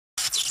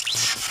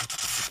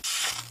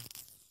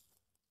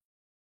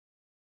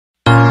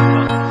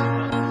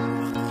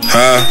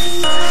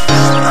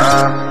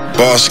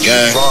Boss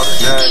gang.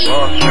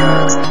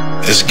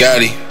 It's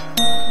Gotti.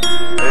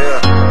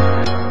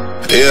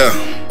 Yeah.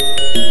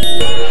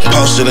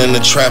 Posted in the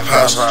trap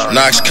house,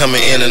 knocks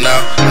coming in and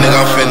out. Nigga,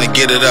 I'm finna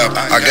get it up.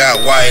 I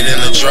got Wyatt in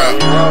the drop.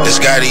 It's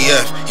Gotti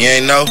F, you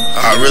ain't know?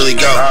 I really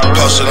go.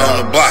 Posted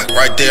on the block,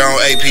 right there on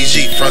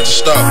APG, front to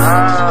stove.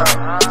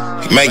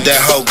 Make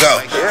that hoe go.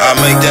 I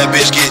make that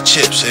bitch get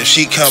chips. If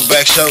she come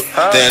back short,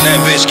 then that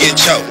bitch get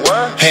choked.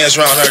 Hands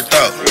round her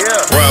throat.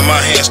 Run my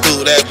hands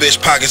through that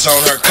bitch pockets on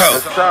her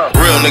coat.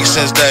 Real nigga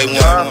since day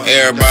one.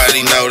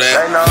 Everybody know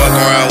that. Fuck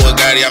around with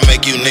Gotti, I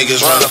make you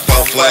niggas run a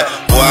 4 flat.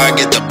 Boy, I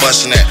get the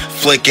bustin' that,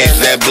 flickin'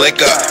 that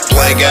blick up.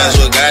 Play guys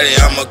with Gotti,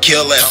 I'ma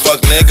kill that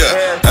fuck nigga.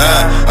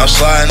 I'm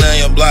sliding on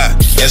your block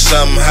in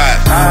something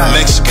hot.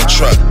 Mexican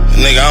truck.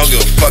 Nigga, I don't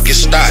give a fuck,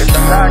 it's stock.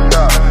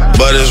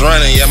 But it's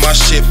running, yeah, my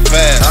shit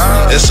fast.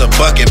 It's a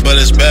bucket, but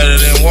it's better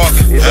than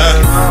walking.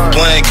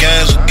 Playing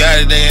games with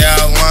Gotti, they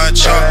outline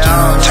chalk.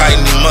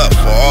 Tighten him up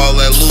for all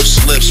that loose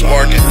lips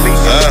sparking.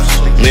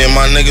 Me and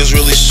my niggas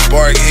really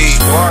spark heat.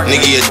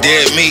 Nigga, you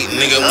dead meat,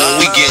 nigga, when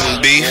we getting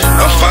beef.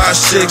 I'm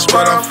 5'6",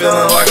 but I'm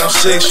feeling like I'm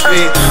 6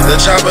 feet. The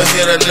chopper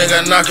hit a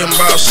nigga, knock him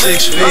about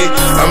 6 feet.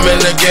 I'm in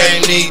the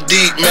game knee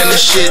deep, man,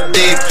 this shit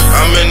deep.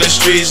 I'm in the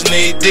streets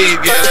knee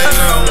deep, yeah, they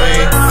know me.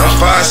 I'm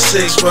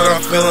 5'6", but I'm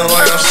feeling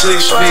like I'm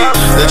 6 feet.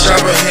 The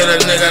chopper hit a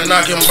nigga,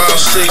 knock him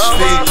about 6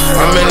 feet.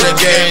 I'm in the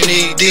game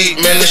knee deep,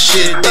 man, this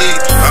shit deep.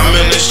 I'm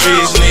in the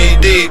streets knee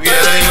deep, yeah,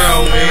 they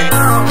know me.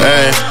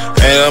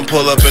 Hey, I'm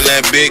pull up in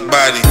that big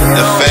body,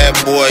 the fat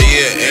boy,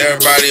 yeah,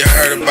 everybody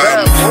heard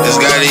about me. It's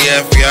Gotti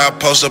F, yeah, I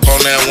post up on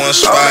that one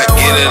spot,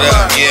 get it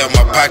up, yeah,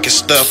 my pocket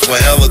stuffed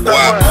with hella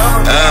guap.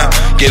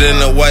 Get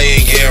in the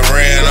way and get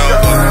ran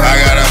over. I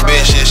got a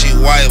bitch, yeah, she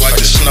white like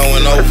it's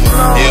snowing over.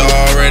 You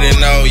already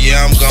know,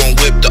 yeah, I'm gon'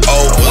 whip the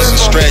overs and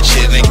stretch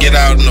it and get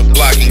out in the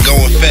block and go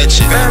and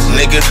fetch it.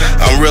 Nigga,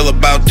 I'm real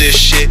about this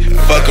shit.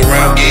 Fuck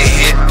around, get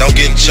hit, don't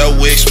get your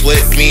wig split.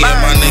 Me and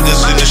my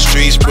niggas in the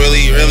streets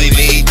really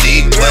need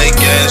deep. Play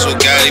games with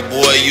Gotti,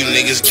 boy, you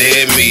niggas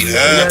dead meat,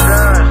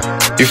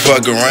 You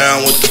fuck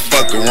around with the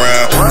fuck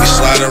around. We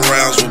slide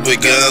around with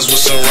big guns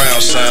with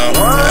surround sound.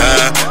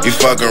 You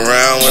fuck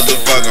around with the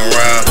fuck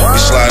around. We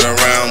slide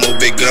around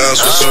with big guns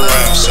with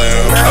surround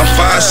sound. I'm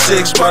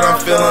 5'6", but I'm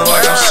feeling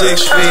like I'm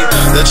 6 feet.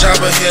 The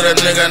chopper hit a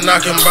nigga,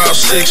 knock him about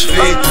 6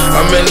 feet.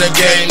 I'm in the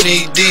game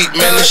knee deep,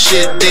 man, this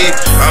shit deep.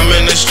 I'm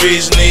in the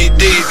streets knee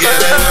deep, yeah,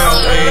 they know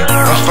me.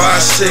 I'm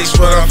 5'6",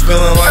 but I'm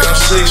feeling like I'm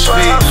 6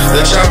 feet.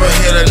 The chopper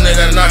hit a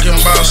nigga, knock him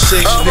about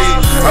 6 feet.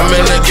 I'm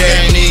in the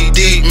game knee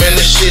deep, man,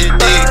 this shit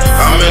deep.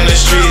 I'm in the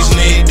streets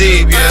knee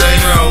deep, yeah, they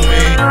know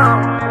me.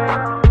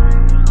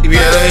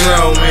 Yeah, they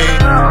know me.